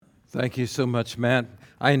Thank you so much, Matt.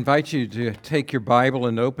 I invite you to take your Bible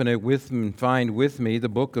and open it with me and find with me the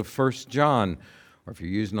book of 1 John. Or if you're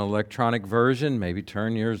using an electronic version, maybe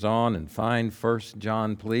turn yours on and find 1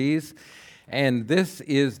 John, please. And this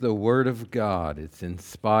is the Word of God. It's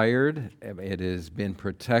inspired. It has been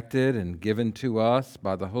protected and given to us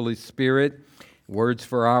by the Holy Spirit. Words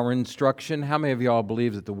for our instruction. How many of y'all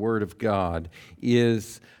believe that the Word of God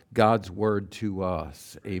is God's Word to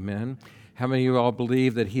us? Amen. How many of you all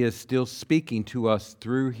believe that He is still speaking to us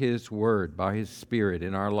through His Word, by His Spirit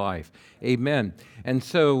in our life? Amen. And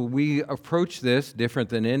so we approach this different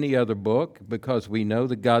than any other book because we know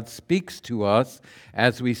that God speaks to us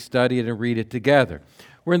as we study it and read it together.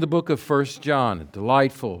 We're in the book of 1 John, a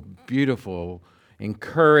delightful, beautiful,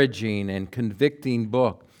 encouraging, and convicting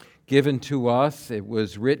book given to us. It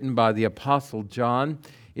was written by the Apostle John.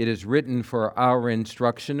 It is written for our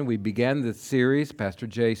instruction. We began this series. Pastor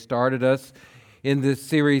Jay started us in this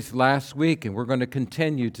series last week, and we're going to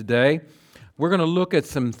continue today. We're going to look at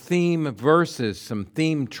some theme verses, some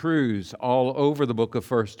theme truths all over the book of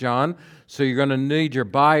 1 John. So you're going to need your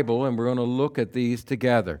Bible, and we're going to look at these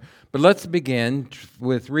together. But let's begin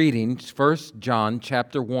with reading 1 John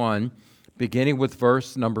chapter 1, beginning with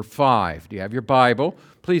verse number 5. Do you have your Bible?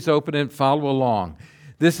 Please open it and follow along.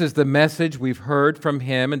 This is the message we've heard from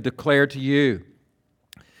Him and declare to you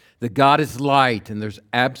that God is light and there's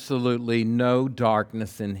absolutely no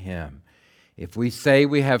darkness in Him. If we say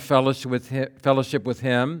we have fellowship with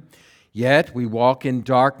Him, yet we walk in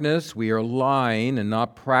darkness, we are lying and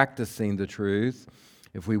not practicing the truth.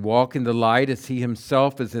 If we walk in the light as He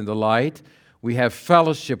Himself is in the light, we have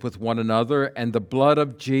fellowship with one another, and the blood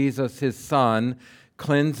of Jesus, His Son,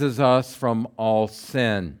 cleanses us from all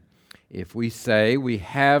sin. If we say we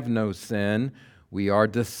have no sin, we are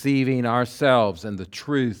deceiving ourselves, and the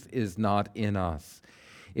truth is not in us.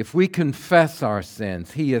 If we confess our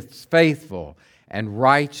sins, He is faithful and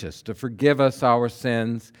righteous to forgive us our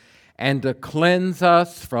sins and to cleanse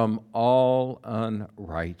us from all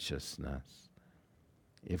unrighteousness.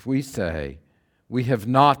 If we say we have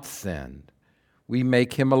not sinned, we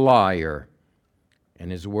make Him a liar,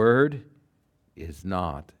 and His word is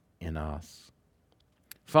not in us.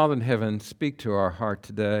 Father in heaven, speak to our heart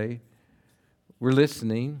today. We're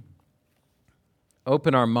listening.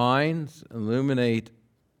 Open our minds, illuminate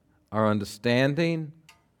our understanding,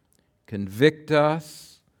 convict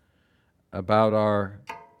us about our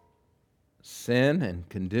sin and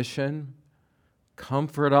condition,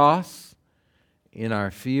 comfort us in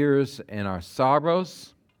our fears and our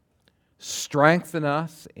sorrows, strengthen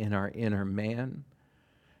us in our inner man.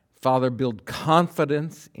 Father, build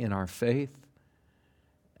confidence in our faith.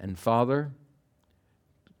 And Father,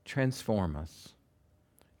 transform us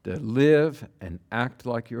to live and act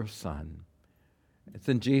like your Son. It's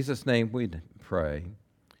in Jesus' name we pray.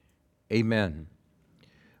 Amen.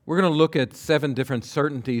 We're going to look at 7 different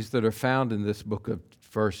certainties that are found in this book of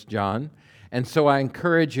 1 John. And so I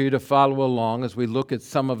encourage you to follow along as we look at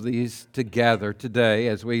some of these together today,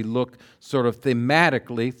 as we look sort of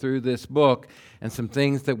thematically through this book and some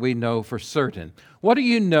things that we know for certain. What do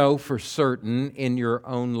you know for certain in your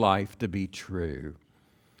own life to be true?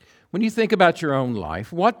 When you think about your own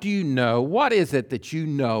life, what do you know? What is it that you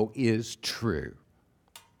know is true?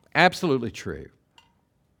 Absolutely true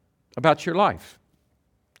about your life.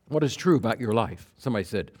 What is true about your life? Somebody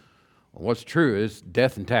said, well, what's true is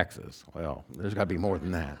death and taxes. Well, there's got to be more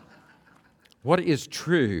than that. What is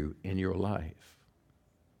true in your life?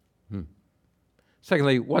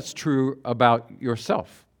 Secondly, what's true about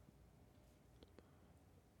yourself?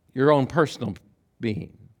 Your own personal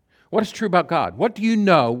being. What is true about God? What do you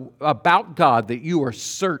know about God that you are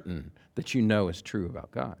certain that you know is true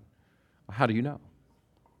about God? How do you know?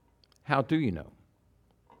 How do you know?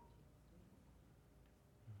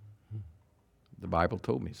 The Bible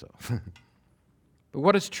told me so. But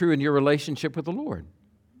what is true in your relationship with the Lord?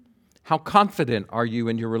 How confident are you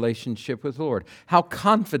in your relationship with the Lord? How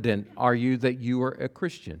confident are you that you are a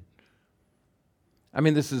Christian? I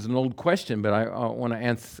mean, this is an old question, but I want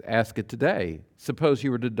to ask it today. Suppose you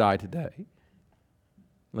were to die today.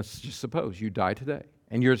 Let's just suppose you die today,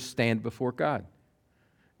 and you're to stand before God.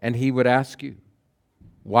 And He would ask you,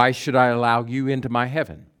 why should I allow you into my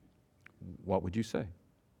heaven? What would you say?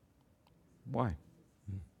 Why?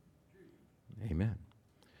 Amen.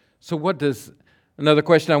 So another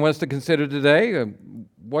question I want us to consider today,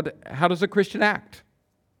 how does a Christian act?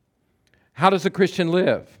 How does a Christian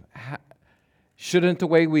live? Shouldn't the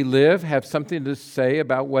way we live have something to say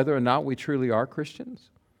about whether or not we truly are Christians?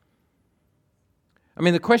 I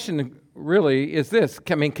mean, the question really is this.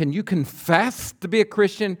 Can you confess to be a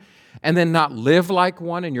Christian and then not live like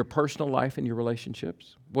one in your personal life and your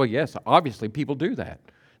relationships? Well, yes, obviously people do that.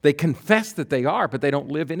 They confess that they are, but they don't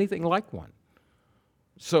live anything like one.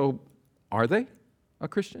 So, are they a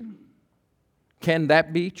Christian? Can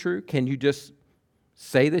that be true? Can you just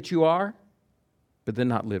say that you are, but then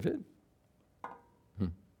not live it?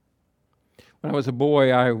 When I was a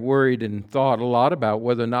boy, I worried and thought a lot about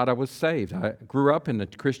whether or not I was saved. I grew up in a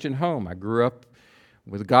Christian home. I grew up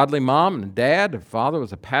with a godly mom and a dad. A father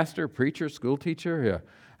was a pastor, preacher, school teacher.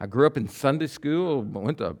 I grew up in Sunday school.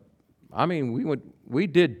 We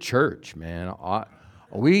did church, man.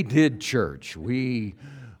 We did church. We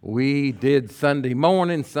did Sunday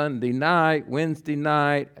morning, Sunday night, Wednesday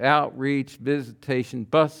night, outreach, visitation,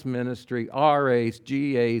 bus ministry, RAs,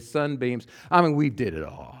 GAs, sunbeams. We did it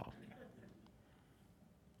all.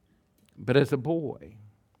 But as a boy,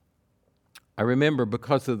 I remember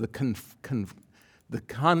because of the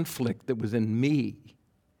conflict that was in me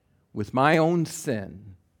with my own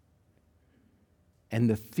sin and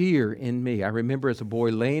the fear in me, I remember as a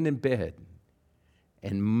boy laying in bed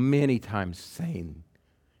and many times saying,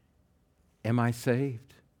 am I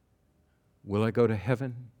saved? Will I go to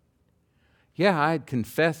heaven? Yeah, I had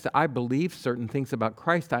confessed I believed certain things about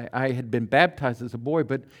Christ. I had been baptized as a boy,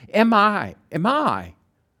 but am I?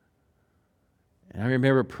 And I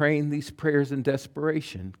remember praying these prayers in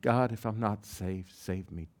desperation. God, if I'm not saved,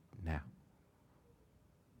 save me now.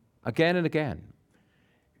 Again and again.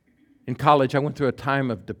 In college, I went through a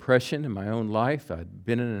time of depression in my own life. I'd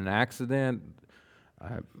been in an accident.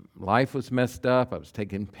 Life was messed up. I was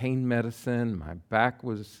taking pain medicine. My back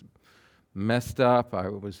was messed up. I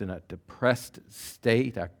was in a depressed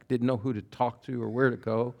state. I didn't know who to talk to or where to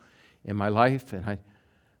go in my life. And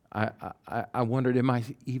I wondered, am I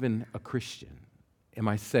even a Christian? Am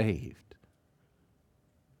I saved?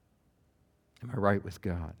 Am I right with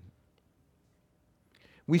God?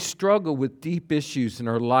 We struggle with deep issues in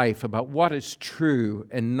our life about what is true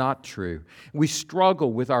and not true. We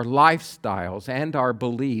struggle with our lifestyles and our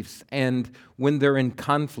beliefs, and when they're in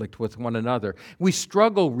conflict with one another. We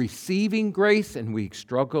struggle receiving grace, and we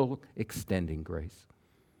struggle extending grace.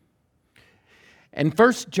 And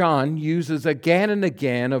 1 John uses again and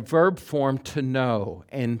again a verb form to know,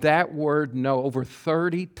 and that word know over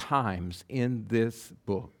 30 times in this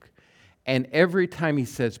book. And every time he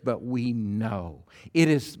says, but we know. It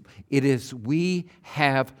is we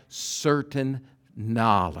have certain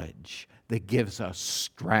knowledge that gives us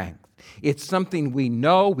strength. It's something we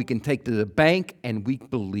know, we can take to the bank, and we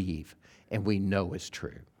believe, and we know is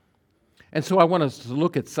true. And so I want us to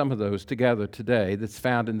look at some of those together today that's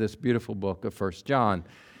found in this beautiful book of 1 John.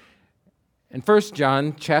 In 1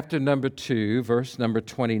 John chapter number 2, verse number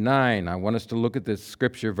 29, I want us to look at this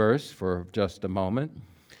scripture verse for just a moment.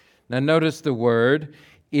 Now notice the word,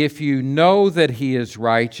 if you know that he is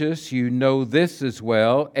righteous, you know this as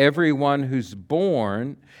well, everyone who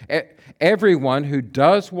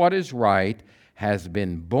does what is right has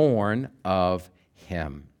been born of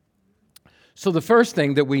him. So the first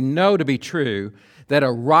thing that we know to be true, that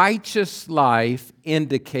a righteous life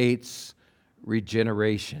indicates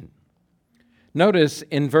regeneration. Notice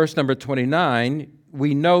in verse number 29,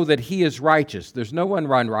 we know that he is righteous. There's no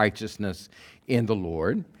unrighteousness in the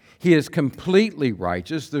Lord. He is completely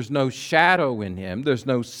righteous. There's no shadow in him. There's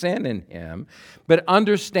no sin in him. But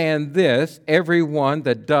understand this, everyone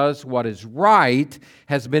that does what is right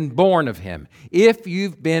has been born of him. If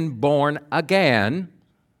you've been born again,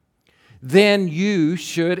 then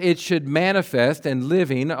it should manifest in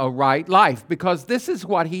living a right life, because this is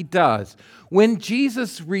what he does. When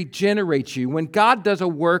Jesus regenerates you, when God does a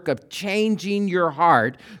work of changing your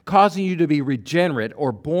heart, causing you to be regenerate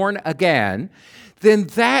or born again, then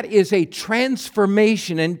that is a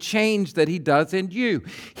transformation and change that he does in you.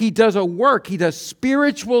 He does a work. He does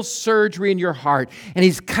spiritual surgery in your heart, and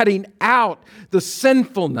he's cutting out the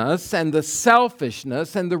sinfulness and the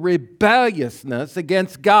selfishness and the rebelliousness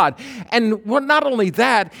against God. And not only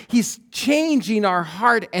that, he's changing our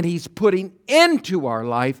heart, and he's putting into our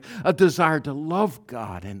life a desire to love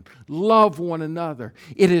God and love one another.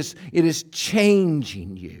 It is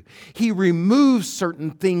changing you. He removes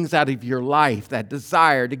certain things out of your life, that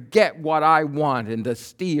desire to get what I want and to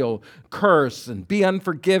steal, curse, and be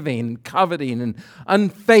unforgiving, and coveting, and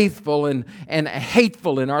unfaithful, and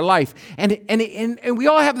hateful in our life. And we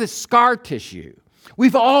all have this scar tissue.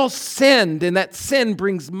 We've all sinned, and that sin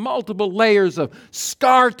brings multiple layers of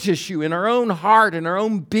scar tissue in our own heart and our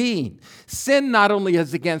own being. Sin not only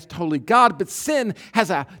is against holy God, but sin has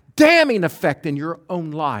a damning effect in your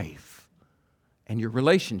own life and your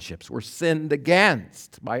relationships were sinned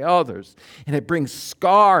against by others, and it brings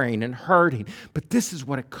scarring and hurting. But this is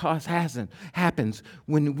what happens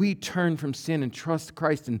when we turn from sin and trust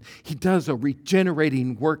Christ, and He does a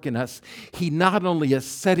regenerating work in us. He not only is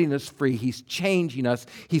setting us free, He's changing us,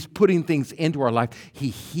 He's putting things into our life. He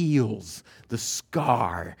heals the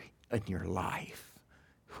scar in your life.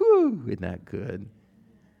 Whew, isn't that good?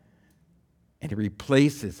 And He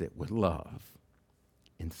replaces it with love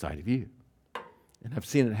inside of you. And I've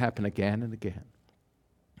seen it happen again and again.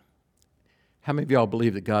 How many of y'all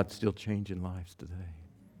believe that God's still changing lives today?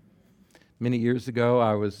 Many years ago,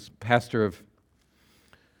 I was pastor of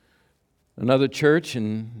another church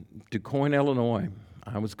in DuQuoin, Illinois.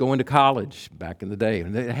 I was going to college back in the day.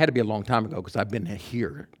 And it had to be a long time ago because I've been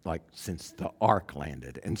here like since the ark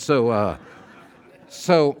landed. And so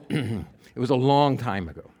it was a long time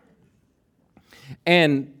ago.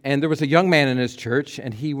 And there was a young man in his church,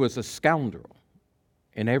 and he was a scoundrel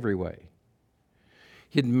in every way.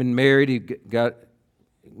 He'd been married. He got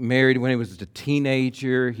married when he was a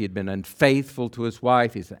teenager. He had been unfaithful to his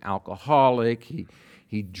wife. He's an alcoholic.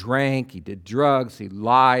 He drank. He did drugs. He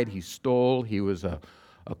lied. He stole. He was a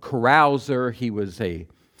carouser. He was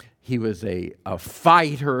a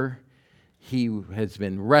fighter. He has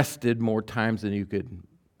been arrested more times than you could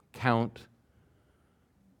count.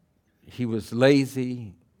 He was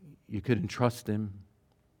lazy. You couldn't trust him.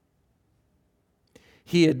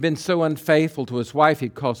 He had been so unfaithful to his wife,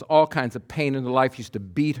 he'd caused all kinds of pain in her life. He used to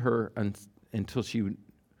beat her until she was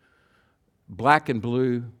black and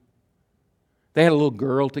blue. They had a little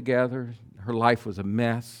girl together. Her life was a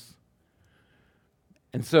mess.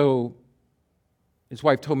 And so his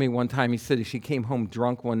wife told me one time, he said she came home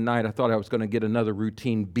drunk one night. I thought I was going to get another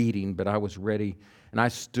routine beating, but I was ready. And I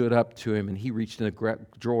stood up to him, and he reached in a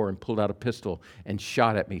drawer and pulled out a pistol and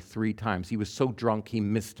shot at me 3 times. He was so drunk, he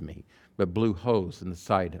missed me, but blew holes in the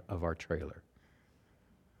side of our trailer.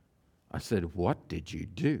 I said, "What did you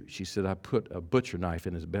do?" She said, "I put a butcher knife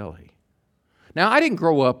in his belly." Now, I didn't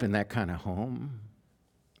grow up in that kind of home.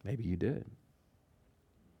 Maybe you did.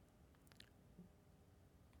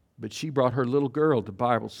 But she brought her little girl to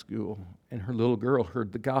Bible school, and her little girl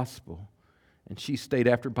heard the gospel. And she stayed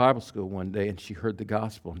after Bible school one day, and she heard the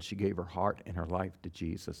gospel, and she gave her heart and her life to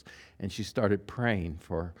Jesus. And she started praying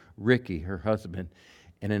for Ricky, her husband.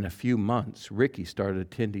 And in a few months, Ricky started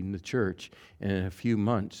attending the church. And in a few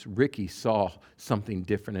months, Ricky saw something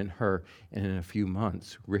different in her. And in a few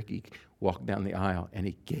months, Ricky walked down the aisle, and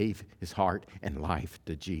he gave his heart and life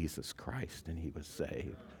to Jesus Christ, and he was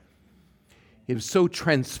saved. It was so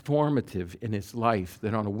transformative in his life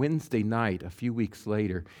that on a Wednesday night, a few weeks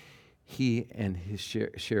later, he and his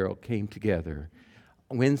Cheryl came together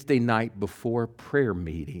Wednesday night before prayer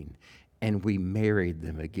meeting, and we married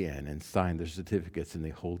them again and signed their certificates, and the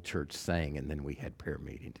whole church sang, and then we had prayer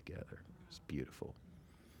meeting together. It was beautiful.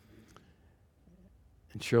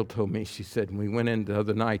 And Cheryl told me, she said, when we went in the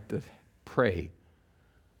other night to pray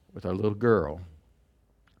with our little girl,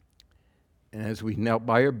 and as we knelt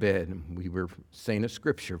by her bed and we were saying a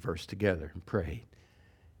scripture verse together and prayed,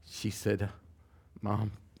 she said,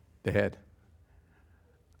 "Mom, Dad,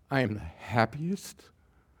 I am the happiest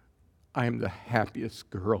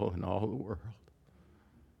girl in all the world."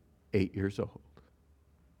 8 years old.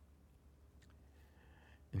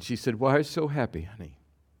 And she said, "Why are you so happy, honey?"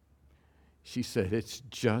 She said, "It's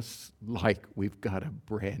just like we've got a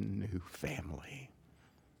brand new family."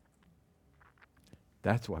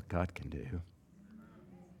 That's what God can do.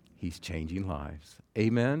 He's changing lives.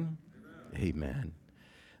 Amen? Amen.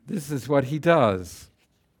 This is what He does.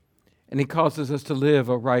 And He causes us to live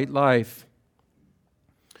a right life.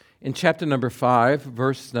 In chapter number 5,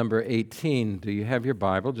 verse number 18, do you have your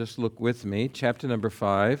Bible? Just look with me. Chapter number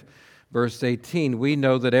 5, verse 18, we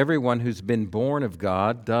know that everyone who's been born of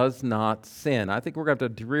God does not sin. I think we're going to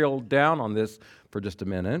have to drill down on this for just a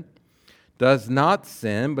minute. Does not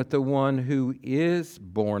sin, but the one who is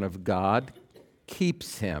born of God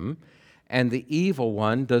keeps him, and the evil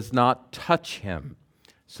one does not touch him.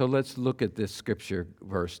 So let's look at this scripture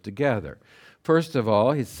verse together. First of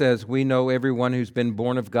all, he says, we know everyone who's been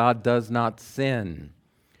born of God does not sin.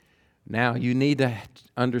 Now, you need to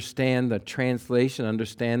understand the translation,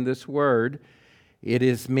 understand this word. It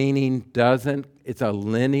is meaning it's a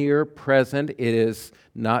linear present. It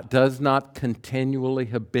does not continually,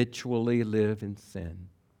 habitually live in sin.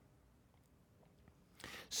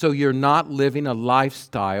 So you're not living a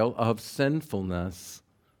lifestyle of sinfulness,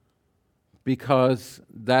 because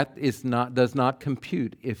that does not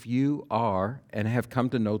compute if you are and have come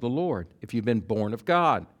to know the Lord, if you've been born of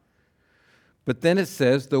God. But then it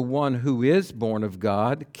says the one who is born of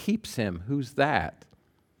God keeps him. Who's that?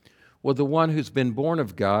 Well, the one who's been born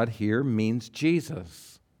of God here means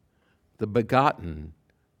Jesus, the begotten,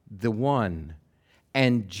 the one.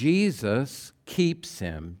 And Jesus keeps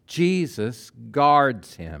him. Jesus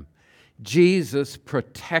guards him. Jesus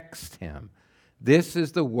protects him. This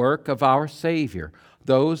is the work of our Savior.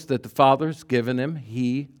 Those that the Father's given him,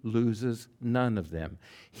 he loses none of them.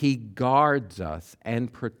 He guards us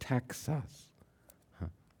and protects us.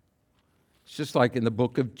 It's just like in the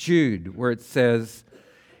book of Jude, where it says,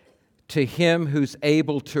 to him who's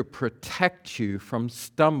able to protect you from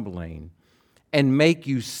stumbling and make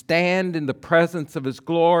you stand in the presence of his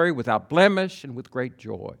glory without blemish and with great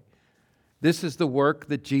joy. This is the work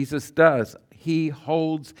that Jesus does. He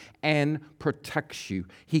holds and protects you.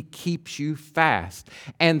 He keeps you fast.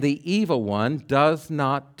 And the evil one does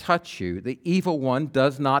not touch you. The evil one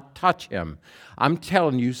does not touch him. I'm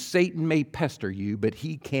telling you, Satan may pester you, but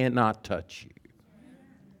he cannot touch you.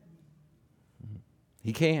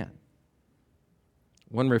 He can't.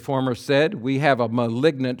 One reformer said, we have a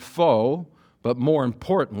malignant foe, but more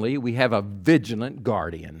importantly, we have a vigilant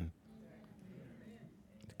guardian.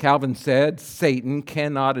 Calvin said, Satan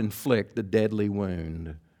cannot inflict the deadly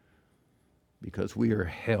wound because we are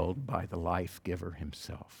held by the life giver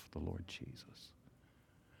himself, the Lord Jesus.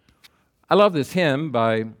 I love this hymn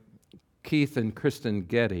by Keith and Kristen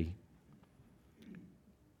Getty.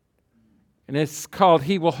 And it's called,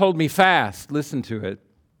 He Will Hold Me Fast. Listen to it.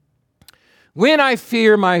 When I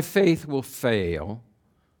fear my faith will fail,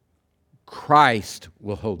 Christ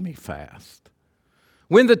will hold me fast.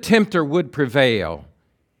 When the tempter would prevail,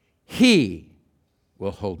 He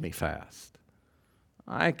will hold me fast.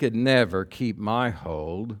 I could never keep my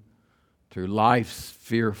hold through life's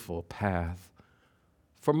fearful path,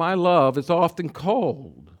 for my love is often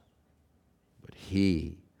cold, but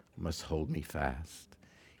He must hold me fast.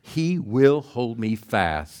 He will hold me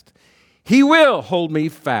fast. He will hold me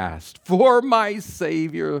fast, for my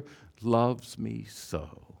Savior loves me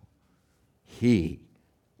so. He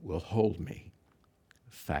will hold me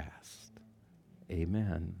fast.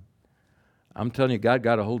 Amen. I'm telling you, God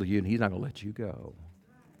got a hold of you, and He's not going to let you go.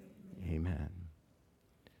 Amen.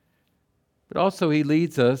 But also He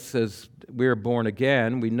leads us, as we're born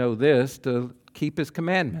again, we know this, to keep His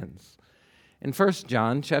commandments. In 1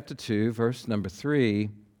 John chapter 2, verse number 3,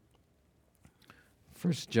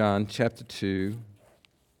 1 John chapter 2,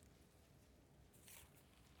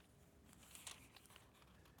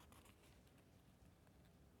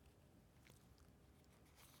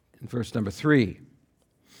 in verse number 3.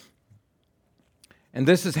 And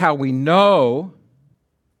this is how we know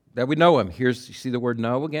that we know Him. You see the word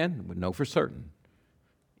know again? We know for certain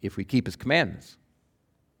if we keep His commandments.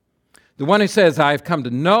 The one who says, I've come to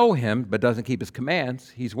know Him, but doesn't keep His commands,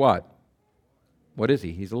 he's what? What is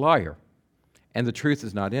he? He's a liar. And the truth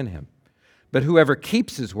is not in him. But whoever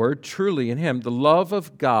keeps His word, truly in him, the love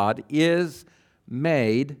of God is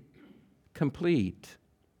made complete.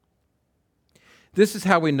 This is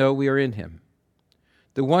how we know we are in Him.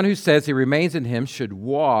 The one who says he remains in Him should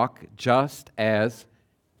walk just as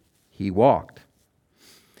He walked.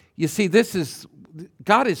 You see,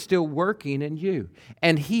 God is still working in you,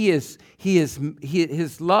 and His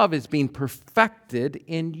love is being perfected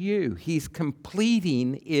in you. He's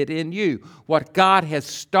completing it in you. What God has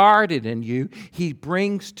started in you, He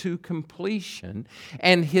brings to completion,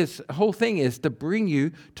 and His whole thing is to bring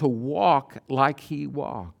you to walk like He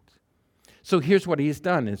walked. So here's what He's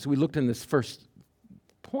done. As we looked in this first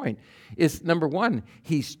point, is number one,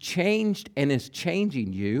 He's changed and is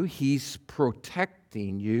changing you. He's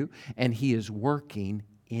protecting you, and He is working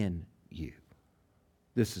in you.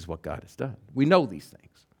 This is what God has done. We know these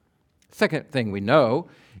things. Second thing we know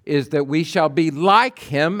is that we shall be like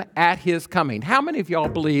Him at His coming. How many of y'all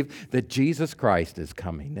believe that Jesus Christ is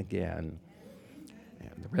coming again?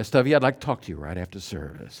 And the rest of you, I'd like to talk to you right after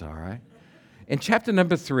service, all right? In chapter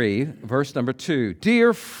number 3, verse number 2,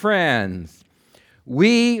 dear friends,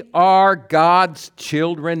 we are God's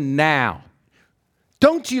children now.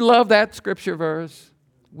 Don't you love that scripture verse?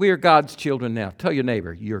 We are God's children now. Tell your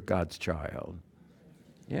neighbor, you're God's child.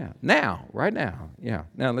 Yeah, now, right now. Yeah,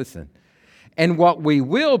 now listen. And what we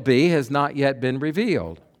will be has not yet been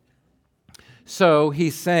revealed. So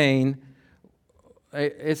he's saying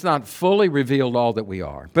it's not fully revealed all that we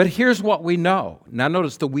are. But here's what we know. Now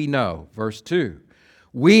notice the we know, verse 2.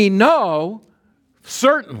 We know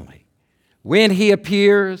certainly when He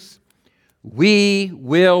appears, we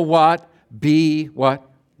will what? Be what?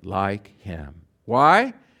 Like Him.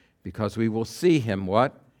 Why? Because we will see Him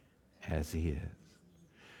what? As He is.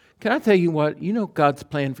 Can I tell you what? You know God's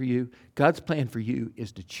plan for you? God's plan for you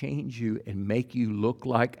is to change you and make you look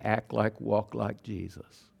like, act like, walk like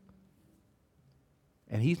Jesus.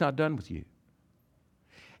 And He's not done with you.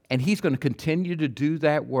 And He's going to continue to do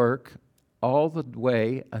that work all the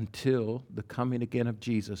way until the coming again of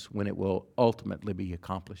Jesus, when it will ultimately be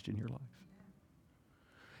accomplished in your life.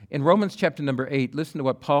 In Romans chapter number 8, listen to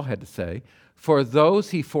what Paul had to say. For those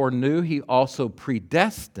He foreknew, He also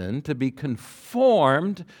predestined to be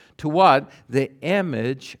conformed to what? The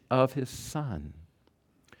image of His Son,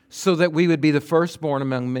 so that we would be the firstborn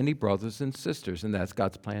among many brothers and sisters. And that's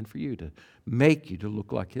God's plan for you, to make you to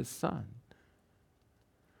look like His Son.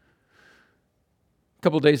 A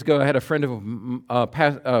couple of days ago, I had a friend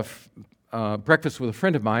of breakfast with a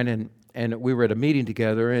friend of mine, and we were at a meeting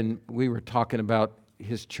together, and we were talking about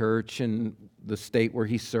his church and the state where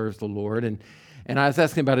he serves the Lord. And I was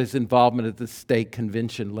asking about his involvement at the state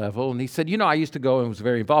convention level. And he said, I used to go and was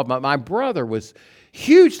very involved. My brother was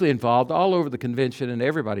hugely involved all over the convention, and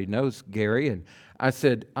everybody knows Gary. And I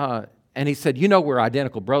said, and he said, we're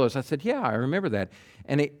identical brothers. I said, yeah, I remember that.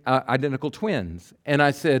 And identical twins. And I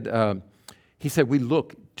said, he said, we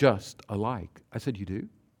look just alike. I said, you do?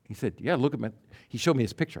 He said, yeah, look at me. He showed me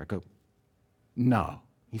his picture. I go, no.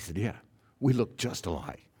 He said, yeah, we look just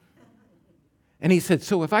alike. And he said,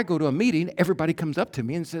 so if I go to a meeting, everybody comes up to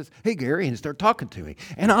me and says, hey, Gary, and start talking to me.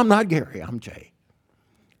 And I'm not Gary, I'm Jay.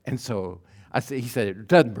 And so he said, it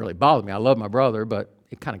doesn't really bother me. I love my brother, but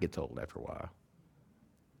it kind of gets old after a while.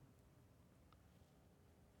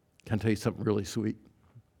 Can I tell you something really sweet?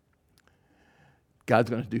 God's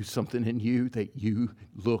going to do something in you that you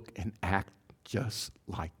look and act just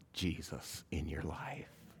like Jesus in your life.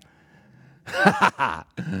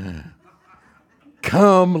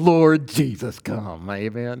 Come, Lord Jesus, come.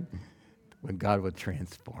 Amen. When God would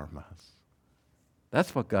transform us.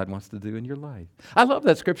 That's what God wants to do in your life. I love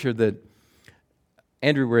that scripture that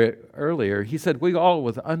Andrew read earlier. He said, we all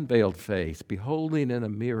with unveiled face, beholding in a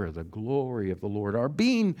mirror the glory of the Lord, are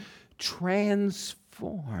being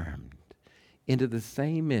transformed into the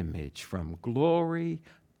same image from glory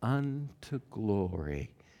unto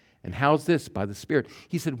glory. And how's this? By the Spirit.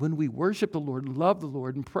 He said, when we worship the Lord, love the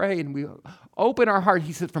Lord, and pray, and we open our heart,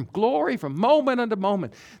 he said, from glory, from moment unto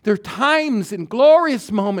moment. There are times in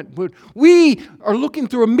glorious moment when we are looking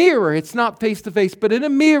through a mirror. It's not face to face, but in a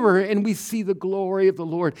mirror, and we see the glory of the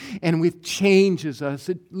Lord, and it changes us,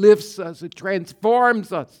 it lifts us, it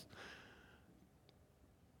transforms us.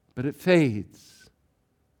 But it fades.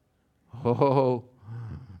 Oh,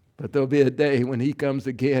 but there'll be a day when he comes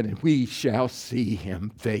again and we shall see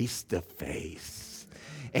him face to face.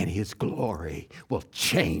 And his glory will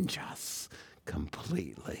change us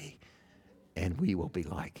completely. And we will be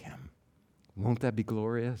like him. Won't that be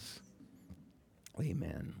glorious?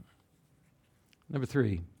 Amen. Number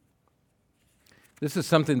 3. This is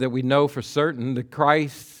something that we know for certain, that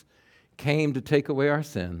Christ came to take away our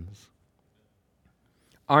sins.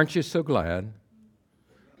 Aren't you so glad?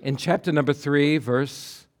 In chapter number 3,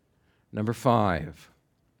 verse number 5.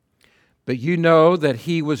 But you know that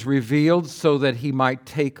he was revealed so that he might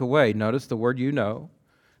take away. Notice the word you know.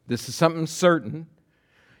 This is something certain.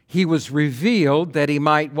 He was revealed that he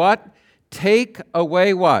might what? Take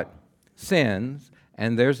away what? Sins.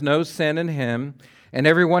 And there's no sin in him. And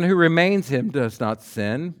everyone who remains him does not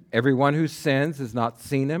sin. Everyone who sins has not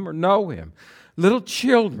seen him or know him. Little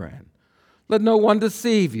children, let no one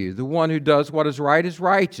deceive you. The one who does what is right is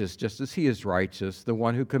righteous, just as he is righteous. The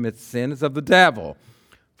one who commits sin is of the devil.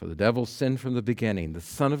 For the devil sinned from the beginning. The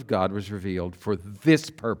Son of God was revealed for this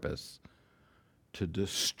purpose, to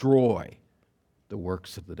destroy the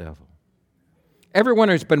works of the devil. Everyone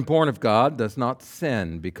who's been born of God does not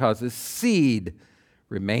sin, because his seed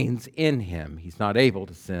remains in him. He's not able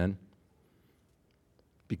to sin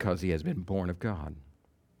because he has been born of God.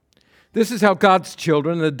 This is how God's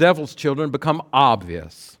children and the devil's children become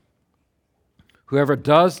obvious. Whoever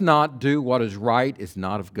does not do what is right is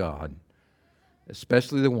not of God,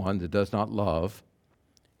 especially the one that does not love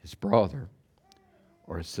his brother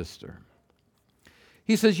or his sister.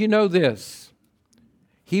 He says, you know this.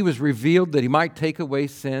 He was revealed that he might take away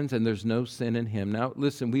sins, and there's no sin in him. Now,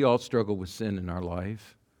 listen, we all struggle with sin in our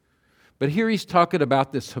life. But here he's talking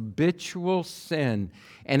about this habitual sin.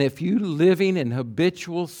 And if you're living in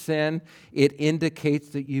habitual sin, it indicates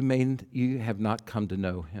that you have not come to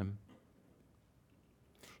know him.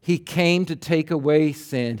 He came to take away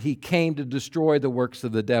sin. He came to destroy the works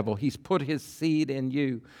of the devil. He's put his seed in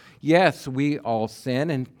you. Yes, we all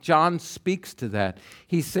sin, and John speaks to that.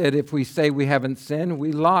 He said, if we say we haven't sinned,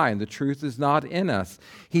 we lie, and the truth is not in us.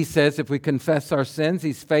 He says, if we confess our sins,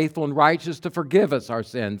 he's faithful and righteous to forgive us our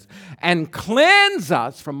sins and cleanse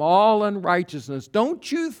us from all unrighteousness.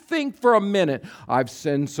 Don't you think for a minute, I've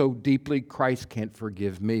sinned so deeply, Christ can't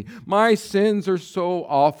forgive me. My sins are so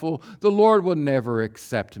awful, the Lord will never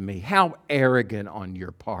accept me. How arrogant on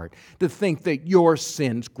your part to think that your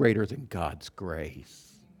sin's greater than God's grace.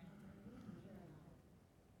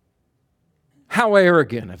 How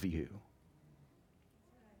arrogant of you.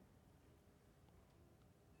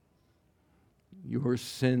 Your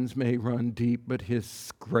sins may run deep, but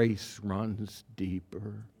his grace runs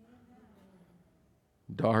deeper.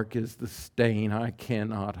 Dark is the stain I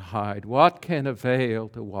cannot hide. What can avail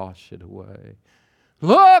to wash it away?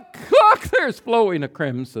 Look, there's flowing a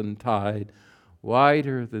crimson tide.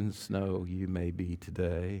 Whiter than snow you may be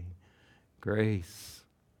today. Grace,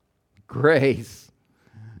 grace.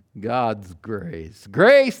 God's grace.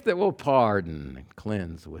 Grace that will pardon and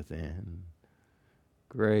cleanse within.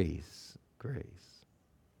 Grace, grace.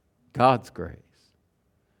 God's grace.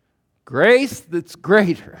 Grace that's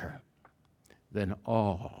greater than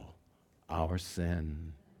all our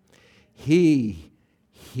sin. He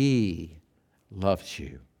loves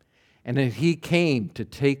you. And if he came to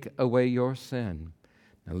take away your sin.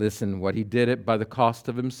 Now listen, what he did it by the cost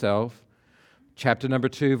of himself. Chapter number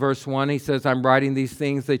 2, verse 1, he says, I'm writing these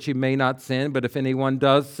things that you may not sin, but if anyone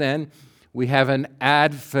does sin, we have an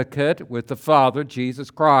advocate with the Father, Jesus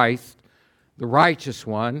Christ, the righteous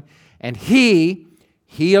one. And he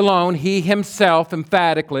alone, he himself,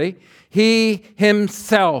 emphatically, he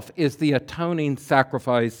himself is the atoning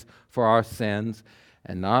sacrifice for our sins,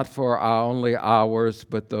 and not for only ours,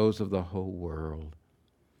 but those of the whole world.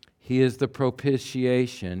 He is the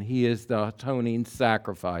propitiation. He is the atoning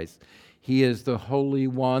sacrifice. He is the Holy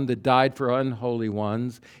One that died for unholy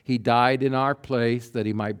ones. He died in our place that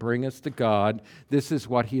he might bring us to God. This is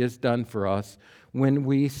what he has done for us. When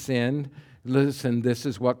we sin, listen, this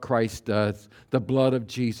is what Christ does. The blood of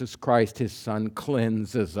Jesus Christ, his Son,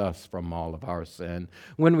 cleanses us from all of our sin.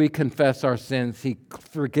 When we confess our sins, he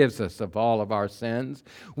forgives us of all of our sins.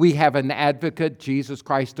 We have an advocate, Jesus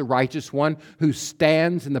Christ, the righteous one, who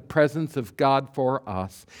stands in the presence of God for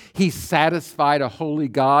us. He satisfied a holy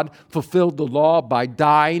God, fulfilled the law by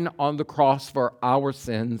dying on the cross for our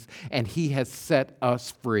sins, and he has set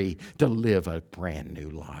us free to live a brand new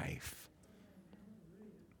life.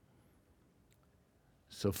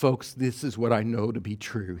 So, folks, this is what I know to be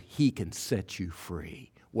true. He can set you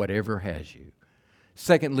free, whatever has you.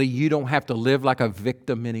 Secondly, you don't have to live like a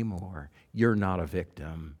victim anymore. You're not a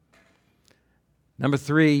victim. Number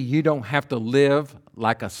 3, you don't have to live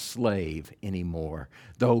like a slave anymore.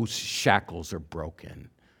 Those shackles are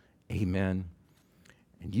broken. Amen.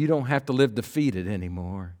 And you don't have to live defeated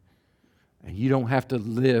anymore. And you don't have to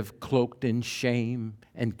live cloaked in shame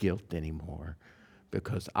and guilt anymore,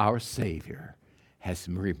 because our Savior has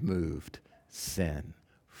removed sin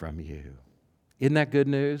from you. Isn't that good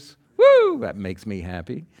news? Woo! That makes me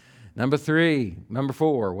happy. Number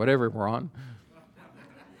 4, whatever we're on.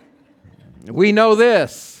 We know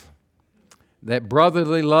this, that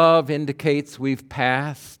brotherly love indicates we've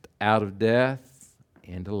passed out of death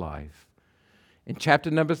into life. In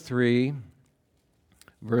chapter number 3,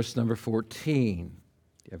 verse number 14,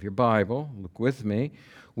 you have your Bible, look with me.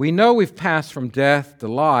 We know we've passed from death to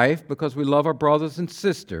life because we love our brothers and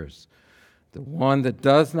sisters. The one that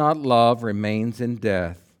does not love remains in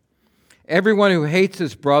death. Everyone who hates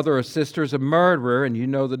his brother or sister is a murderer, and you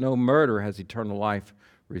know that no murderer has eternal life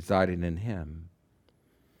residing in him.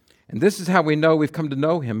 And this is how we know we've come to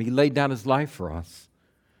know him. He laid down his life for us.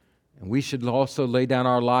 And we should also lay down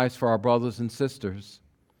our lives for our brothers and sisters.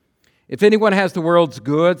 If anyone has the world's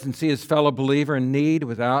goods and sees his fellow believer in need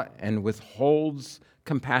and withholds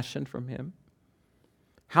compassion from him,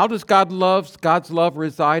 how does God's love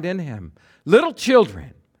reside in him? Little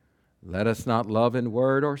children, let us not love in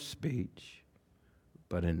word or speech,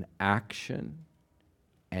 but in action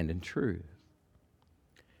and in truth.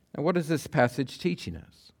 Now, what is this passage teaching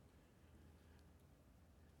us?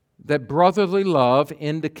 That brotherly love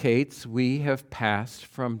indicates we have passed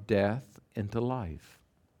from death into life.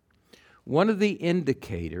 One of the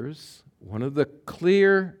indicators, one of the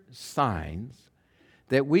clear signs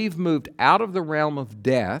that we've moved out of the realm of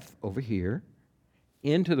death over here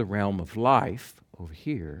into the realm of life over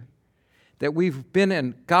here, that we've been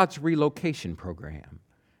in God's relocation program,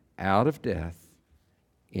 out of death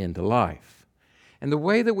into life. And the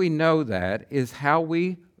way that we know that is how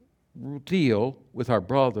we deal with our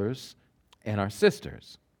brothers and our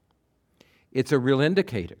sisters. It's a real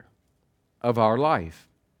indicator of our life.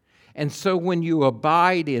 And so when you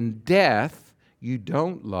abide in death, you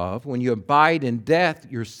don't love. When you abide in death,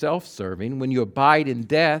 you're self-serving. When you abide in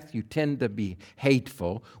death, you tend to be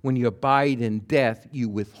hateful. When you abide in death, you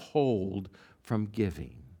withhold from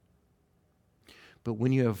giving. But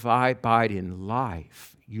when you abide in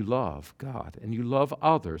life, you love God and you love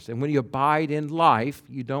others. And when you abide in life,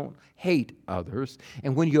 you don't hate others.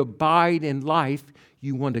 And when you abide in life,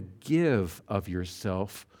 you want to give of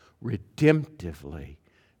yourself redemptively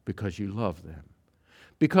because you love them.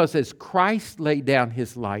 Because as Christ laid down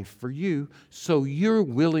his life for you, so you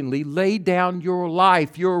willingly lay down your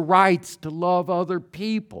life, your rights to love other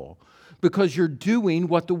people, because you're doing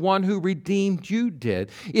what the one who redeemed you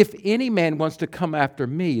did. If any man wants to come after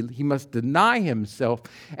me, he must deny himself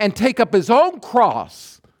and take up his own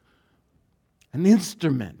cross, an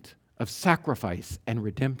instrument of sacrifice and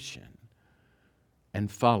redemption,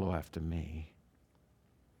 and follow after me.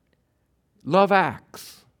 Love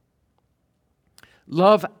acts.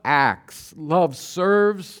 Love acts. Love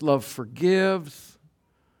serves. Love forgives.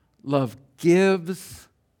 Love gives.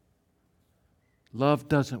 Love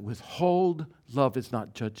doesn't withhold. Love is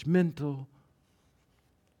not judgmental.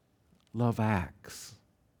 Love acts.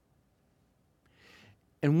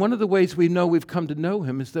 And one of the ways we know we've come to know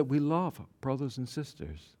him is that we love brothers and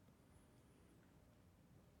sisters.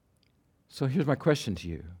 So here's my question to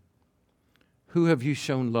you. Who have you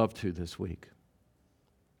shown love to this week?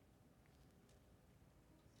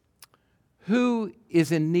 Who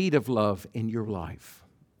is in need of love in your life,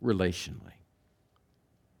 relationally?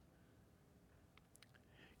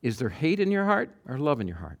 Is there hate in your heart or love in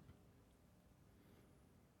your heart?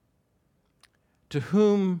 To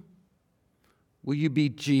whom will you be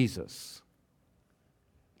Jesus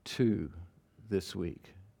to this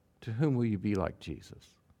week? To whom will you be like Jesus?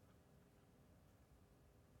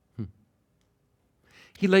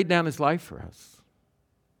 He laid down his life for us.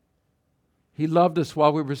 He loved us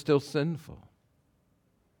while we were still sinful.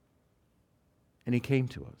 And he came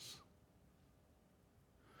to us.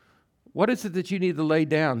 What is it that you need to lay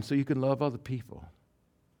down so you can love other people?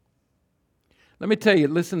 Let me tell you,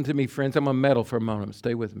 listen to me, friends. I'm going to meddle for a moment.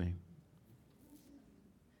 Stay with me.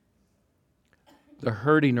 The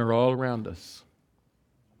hurting are all around us.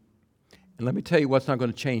 And let me tell you what's not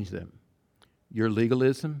going to change them. Your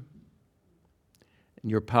legalism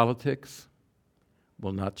and your politics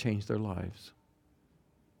will not change their lives.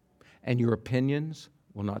 And your opinions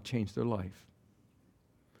will not change their life.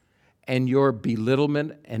 And your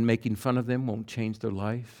belittlement and making fun of them won't change their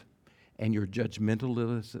life. And your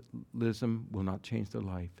judgmentalism will not change their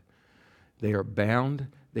life. They are bound,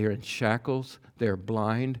 they are in shackles, they're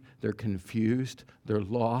blind, they're confused, they're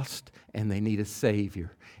lost, and they need a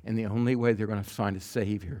Savior. And the only way they're going to find a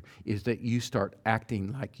Savior is that you start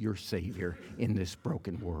acting like your Savior in this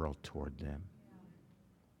broken world toward them.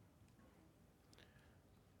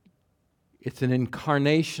 It's an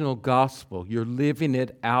incarnational gospel. You're living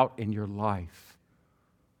it out in your life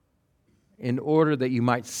in order that you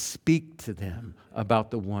might speak to them about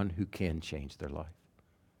the one who can change their life.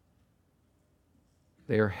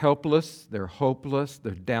 They are helpless, they're hopeless,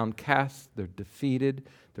 they're downcast, they're defeated,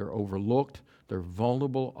 they're overlooked, they're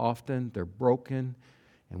vulnerable often, they're broken.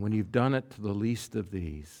 And when you've done it to the least of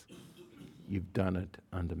these, you've done it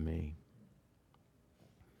unto me.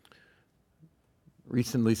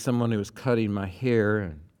 Recently, someone who was cutting my hair,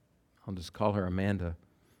 and I'll just call her Amanda.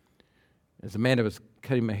 As Amanda was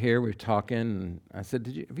cutting my hair, we were talking, and I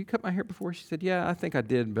said, have you cut my hair before? She said, yeah, I think I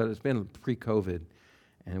did, but it's been pre-COVID.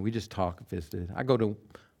 And we just talked, visited. I go to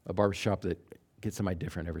a barbershop that gets somebody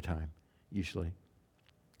different every time, usually.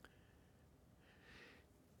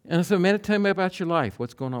 And I said, Amanda, tell me about your life.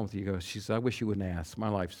 What's going on with you? She said, I wish you wouldn't ask. My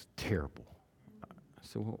life's terrible. I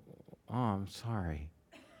said, well, I'm sorry.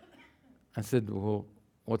 I said, well,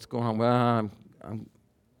 what's going on? Well, I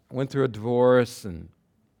went through a divorce, and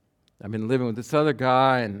I've been living with this other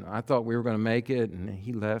guy, and I thought we were going to make it, and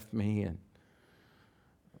he left me, and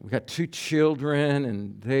we got 2 children,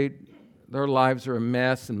 and their lives are a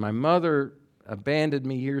mess, and my mother abandoned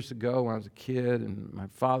me years ago when I was a kid, and my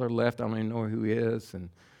father left. I don't even know who he is, and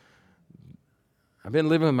I've been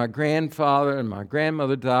living with my grandfather, and my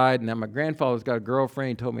grandmother died, and now my grandfather's got a girlfriend.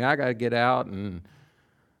 He told me I got to get out, and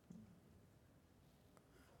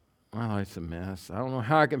my life's a mess. I don't know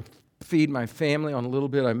how I can feed my family on a little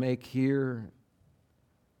bit I make here.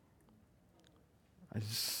 I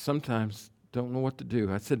just sometimes don't know what to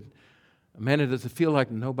do. I said, Amanda, does it feel like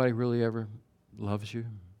nobody really ever loves you?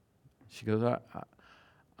 She goes,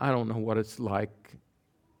 I don't know what it's like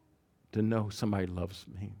to know somebody loves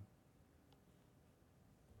me.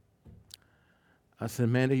 I said,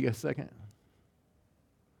 Amanda, you got a second?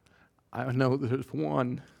 I know there's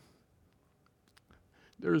one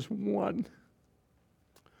there's one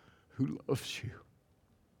who loves you.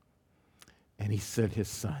 And he sent his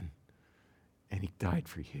son, and he died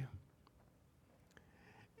for you.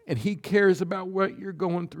 And he cares about what you're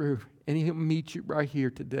going through, and he'll meet you right here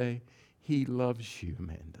today. He loves you,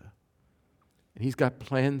 Amanda. And he's got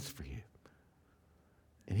plans for you.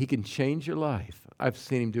 And he can change your life. I've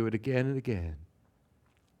seen him do it again and again.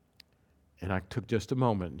 And I took just a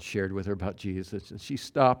moment and shared with her about Jesus. And she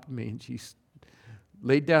stopped me and she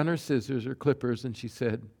laid down her scissors or clippers and she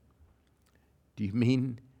said, "Do you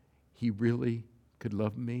mean he really could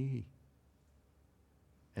love me?"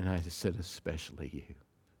 And I just said, "Especially you."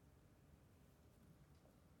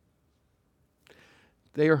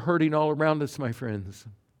 They are hurting all around us, my friends.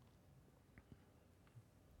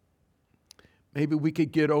 Maybe we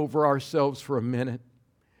could get over ourselves for a minute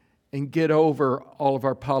and get over all of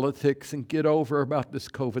our politics and get over about this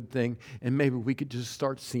COVID thing, and maybe we could just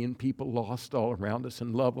start seeing people lost all around us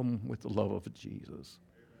and love them with the love of Jesus.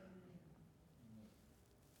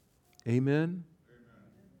 Amen?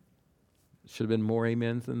 Should have been more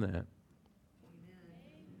amens than that.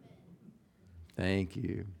 Thank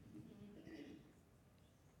you.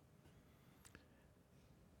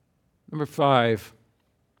 Number 5,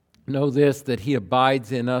 know this, that he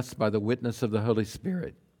abides in us by the witness of the Holy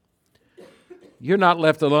Spirit. You're not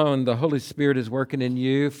left alone. The Holy Spirit is working in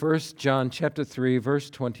you. 1 John chapter 3, verse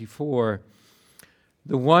 24.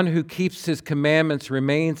 The one who keeps his commandments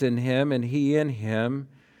remains in him, and he in him.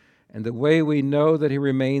 And the way we know that he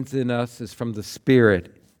remains in us is from the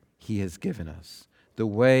Spirit he has given us. The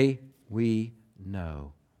way we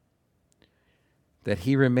know that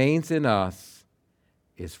he remains in us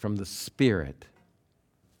is from the Spirit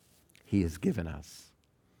he has given us.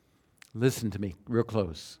 Listen to me real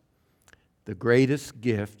close. The greatest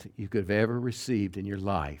gift you could have ever received in your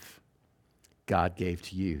life, God gave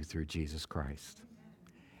to you through Jesus Christ.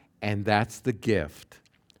 And that's the gift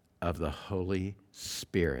of the Holy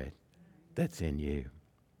Spirit that's in you.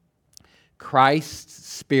 Christ's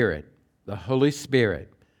Spirit, the Holy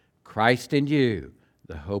Spirit, Christ in you,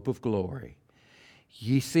 the hope of glory.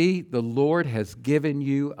 You see, the Lord has given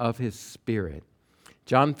you of his Spirit.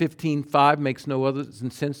 John 15:5 makes no other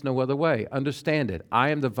sense no other way. Understand it. I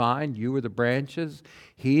am the vine, you are the branches.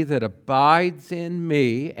 He that abides in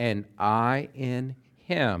me and I in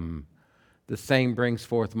him, the same brings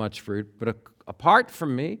forth much fruit. But apart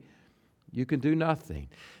from me, you can do nothing.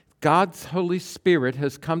 God's Holy Spirit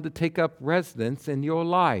has come to take up residence in your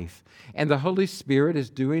life, and the Holy Spirit is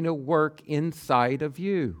doing a work inside of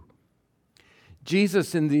you.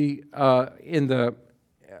 Jesus in the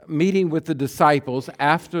meeting with the disciples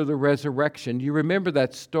after the resurrection, you remember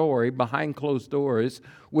that story behind closed doors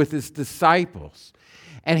with his disciples.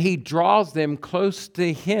 And he draws them close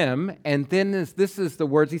to him, and then this is the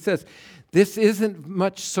words he says. This isn't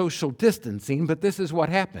much social distancing, but this is what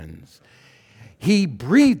happens. He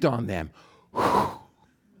breathed on them.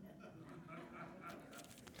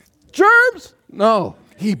 Germs? No,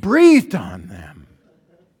 he breathed on them.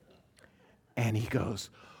 And he goes,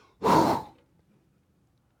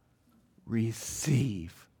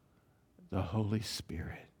 receive the Holy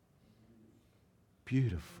Spirit.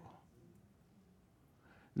 Beautiful.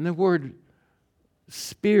 And the word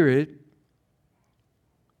spirit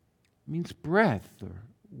means breath or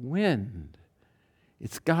wind.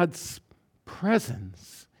 It's God's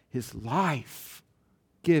presence, his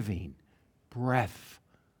life-giving breath.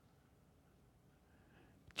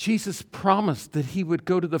 Jesus promised that he would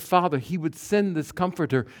go to the Father. He would send this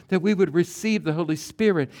Comforter, that we would receive the Holy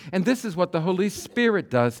Spirit. And this is what the Holy Spirit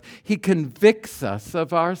does. He convicts us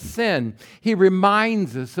of our sin. He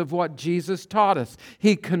reminds us of what Jesus taught us.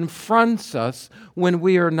 He confronts us when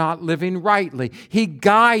we are not living rightly. He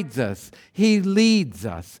guides us. He leads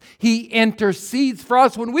us. He intercedes for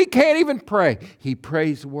us when we can't even pray. He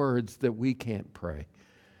prays words that we can't pray.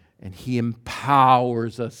 And he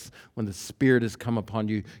empowers us. When the Spirit has come upon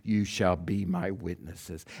you, you shall be my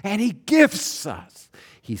witnesses. And he gifts us.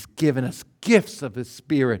 He's given us gifts of his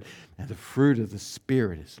Spirit. And the fruit of the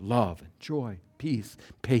Spirit is love and joy, peace,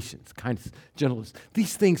 patience, kindness, gentleness.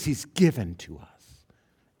 These things he's given to us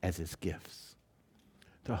as his gifts.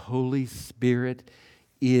 The Holy Spirit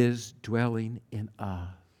is dwelling in us.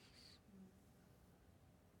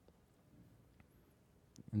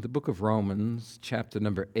 In the book of Romans, chapter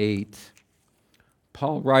number 8,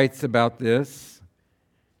 Paul writes about this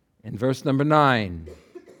in verse number 9.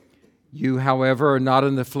 You, however, are not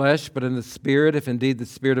in the flesh, but in the Spirit, if indeed the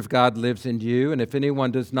Spirit of God lives in you. And if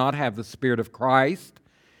anyone does not have the Spirit of Christ,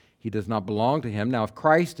 he does not belong to him. Now, if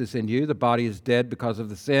Christ is in you, the body is dead because of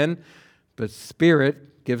the sin, but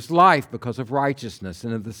Spirit gives life because of righteousness.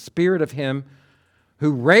 And if the Spirit of him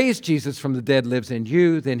who raised Jesus from the dead lives in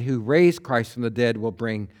you, then who raised Christ from the dead will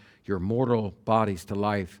bring your mortal bodies to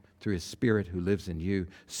life through his Spirit who lives in you.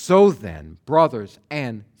 So then, brothers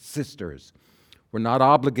and sisters, we're not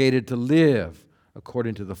obligated to live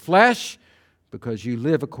according to the flesh, because if you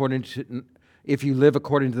live according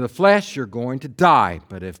to the flesh, you're going to die.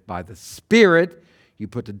 But if by the Spirit you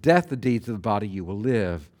put to death the deeds of the body, you will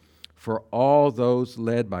live. For all those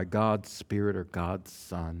led by God's Spirit are God's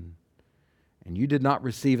Son. And you did not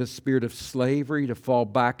receive a spirit of slavery to fall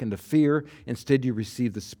back into fear. Instead, you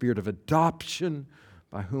received the spirit of adoption,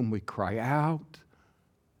 by whom we cry out,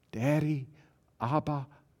 Daddy, Abba,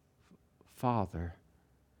 Father.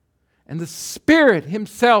 And the Spirit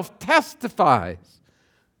himself testifies,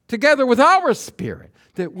 together with our spirit,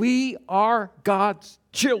 that we are God's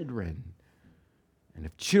children. And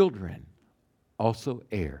if children, also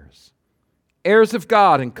heirs. Heirs of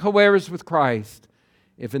God and co-heirs with Christ,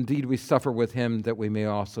 if indeed we suffer with him, that we may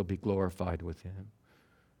also be glorified with him.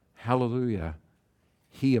 Hallelujah.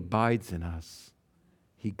 He abides in us.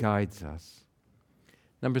 He guides us.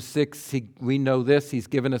 Number 6, we know this. He's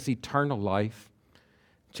given us eternal life.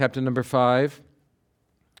 Chapter number 5,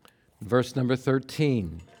 verse number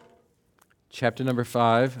 13. Chapter number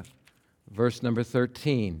 5, verse number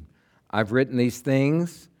 13. I've written these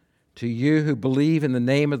things to you who believe in the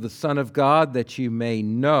name of the Son of God, that you may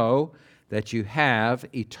know that you have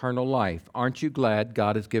eternal life. Aren't you glad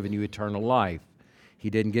God has given you eternal life? He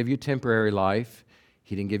didn't give you temporary life.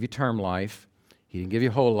 He didn't give you term life. He didn't give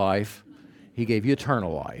you whole life. He gave you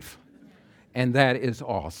eternal life. And that is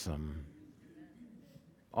awesome.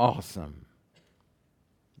 Awesome.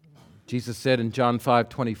 Jesus said in John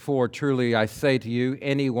 5:24, truly I say to you,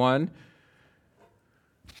 anyone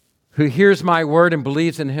who hears my word and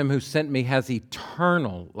believes in him who sent me has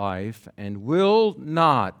eternal life and will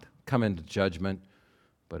not come into judgment,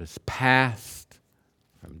 but is passed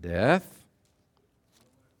from death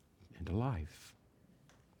into life.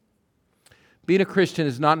 Being a Christian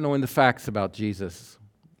is not knowing the facts about Jesus.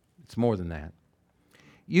 It's more than that.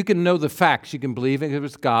 You can know the facts. You can believe it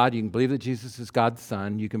was God. You can believe that Jesus is God's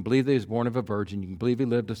Son. You can believe that he was born of a virgin. You can believe he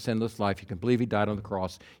lived a sinless life. You can believe he died on the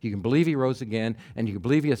cross. You can believe he rose again. And you can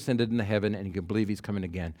believe he ascended into heaven. And you can believe he's coming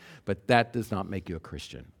again. But that does not make you a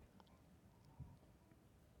Christian.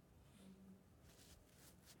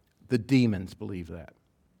 The demons believe that.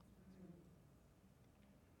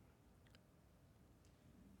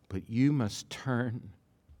 But you must turn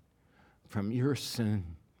from your sin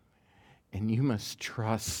and you must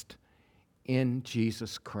trust in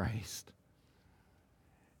Jesus Christ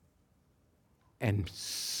and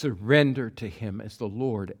surrender to him as the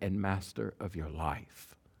Lord and Master of your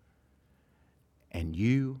life. And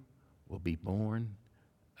you will be born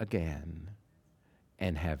again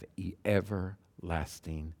and have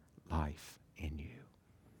everlasting life in you.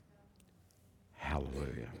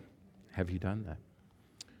 Hallelujah. Have you done that?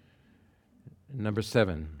 Number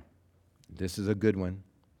 7, this is a good one.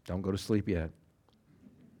 Don't go to sleep yet.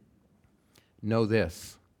 Know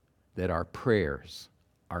this, that our prayers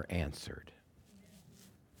are answered.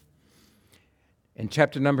 In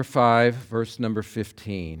chapter number 5, verse number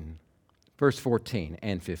 15, verse 14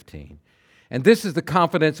 and 15. And this is the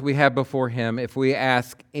confidence we have before him. If we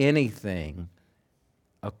ask anything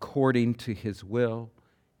according to his will,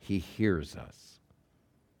 he hears us.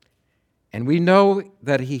 And we know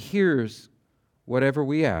that he hears whatever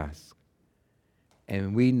we ask.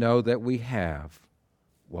 And we know that we have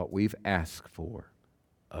what we've asked for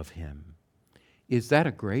of him. Is that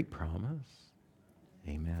a great promise?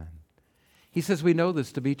 Amen. He says we know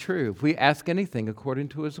this to be true. If we ask anything according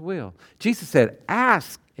to his will. Jesus said,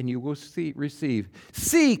 ask and you will receive.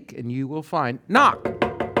 Seek and you will find. Knock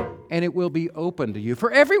and it will be open to you. For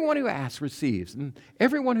everyone who asks receives. And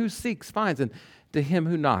everyone who seeks finds. And to him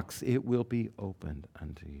who knocks it will be opened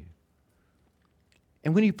unto you.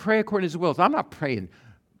 And when you pray according to his will, I'm not praying,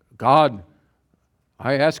 God,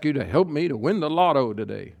 I ask you to help me to win the lotto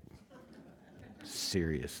today.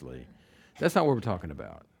 Seriously. That's not what we're talking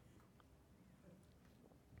about.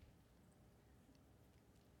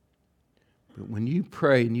 But when you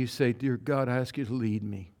pray and you say, dear God, I ask you to lead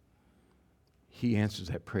me, he answers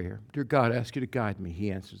that prayer. Dear God, I ask you to guide me. He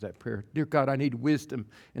answers that prayer. Dear God, I need wisdom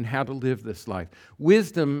in how to live this life.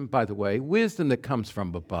 Wisdom, by the way, wisdom that comes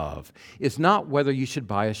from above is not whether you should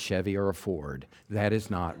buy a Chevy or a Ford. That is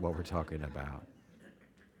not what we're talking about.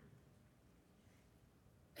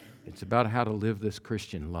 It's about how to live this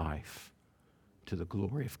Christian life to the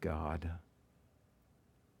glory of God.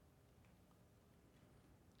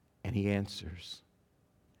 And he answers.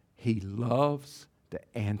 He loves to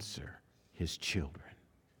answer his children.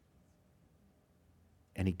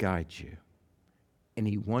 And he guides you and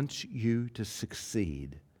He wants you to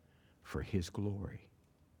succeed for His glory.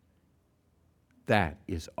 That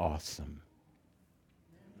is awesome.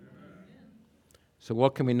 So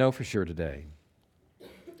what can we know for sure today?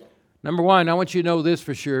 Number one, I want you to know this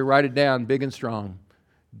for sure. Write it down big and strong.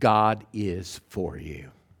 God is for you.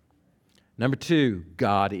 Number two,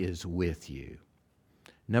 God is with you.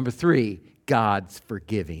 Number three, God's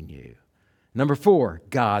forgiving you. Number four,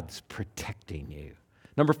 God's protecting you.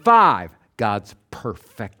 Number five, God's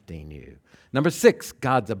perfecting you. Number six,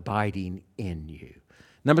 God's abiding in you.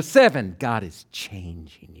 Number seven, God is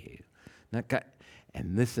changing you.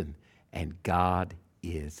 And listen, and God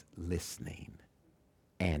is listening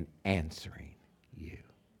and answering you.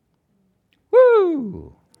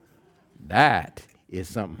 Woo! That is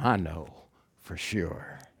something I know for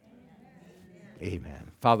sure.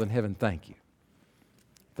 Amen. Father in heaven, thank you.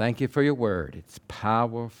 Thank you for your word. It's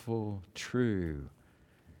powerful, true,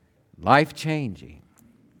 life-changing.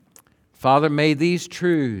 Father, may these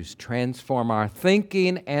truths transform our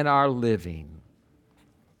thinking and our living.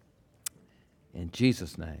 In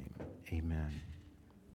Jesus' name, amen.